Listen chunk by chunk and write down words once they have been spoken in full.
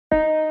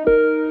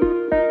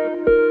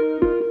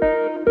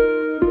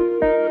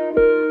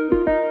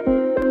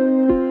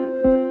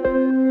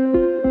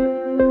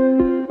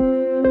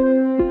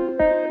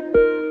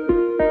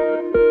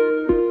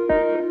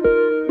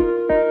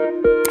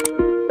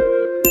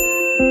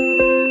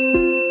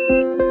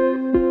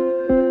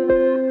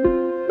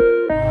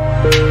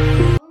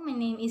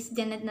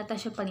Janet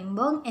Natasha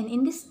Palimbong, and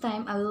in this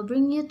time I will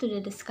bring you to the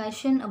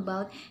discussion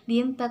about the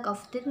impact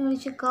of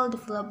technological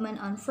development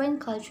on foreign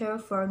culture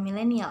for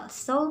millennials.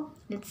 So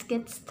let's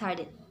get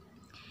started.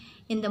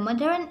 In the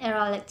modern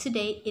era like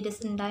today, it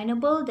is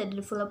undeniable that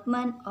the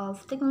development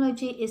of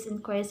technology is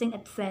increasing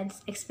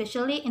advance,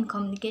 especially in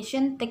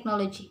communication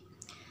technology.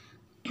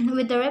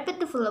 With the rapid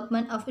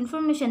development of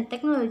information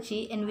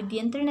technology and with the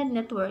internet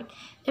network,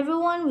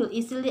 everyone will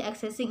easily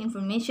accessing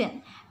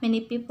information. Many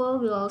people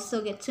will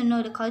also get to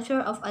know the culture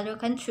of other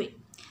countries.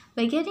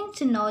 By getting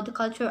to know the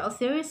culture of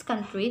various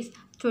countries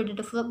through the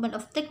development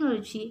of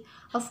technology,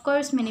 of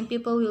course many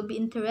people will be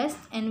interested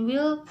and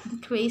will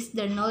increase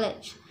their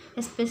knowledge,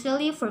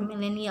 especially for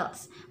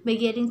millennials. By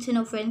getting to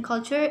know foreign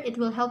culture, it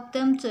will help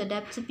them to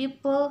adapt to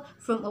people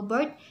from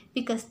abroad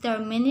because there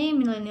are many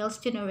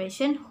millennials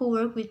generation who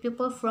work with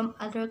people from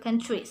other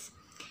countries.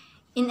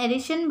 In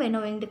addition, by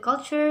knowing the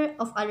culture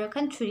of other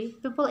country,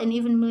 people and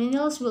even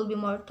millennials will be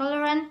more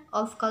tolerant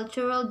of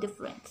cultural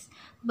difference.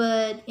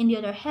 But in the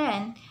other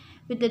hand,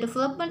 with the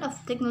development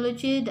of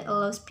technology that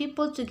allows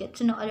people to get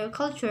to know other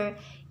culture,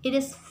 it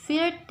is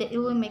feared that it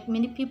will make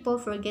many people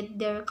forget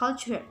their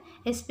culture,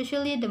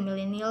 especially the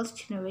millennials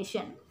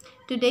generation.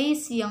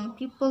 Today's young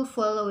people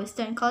follow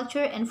Western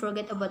culture and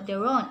forget about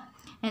their own,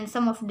 and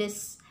some of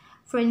these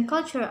foreign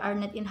culture are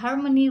not in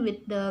harmony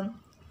with the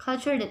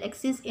culture that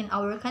exists in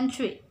our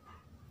country.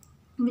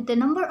 With the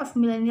number of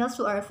millennials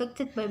who are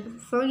affected by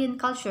foreign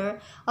culture,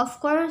 of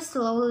course,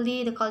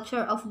 slowly the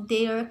culture of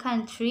their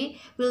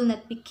country will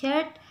not be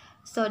cared,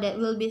 so that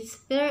will be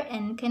spared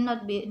and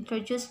cannot be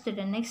introduced to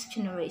the next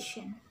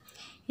generation.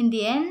 In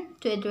the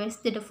end, to address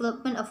the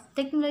development of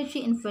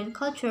technology in foreign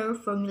culture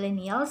for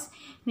millennials,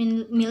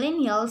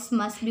 millennials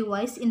must be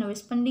wise in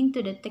responding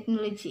to the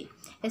technology,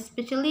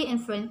 especially in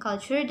foreign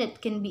culture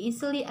that can be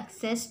easily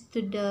accessed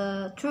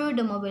through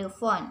the mobile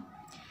phone.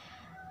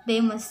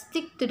 They must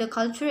stick to the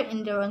culture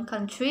in their own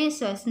country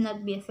so as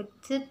not be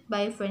affected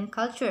by foreign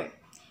culture.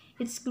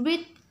 It's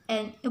great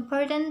and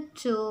important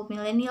to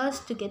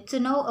millennials to get to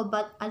know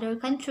about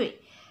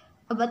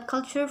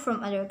culture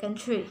from other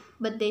country,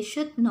 but they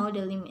should know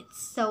the limits.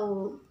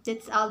 So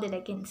that's all that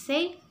I can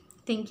say.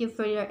 Thank you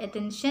for your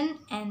attention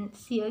and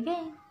see you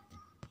again.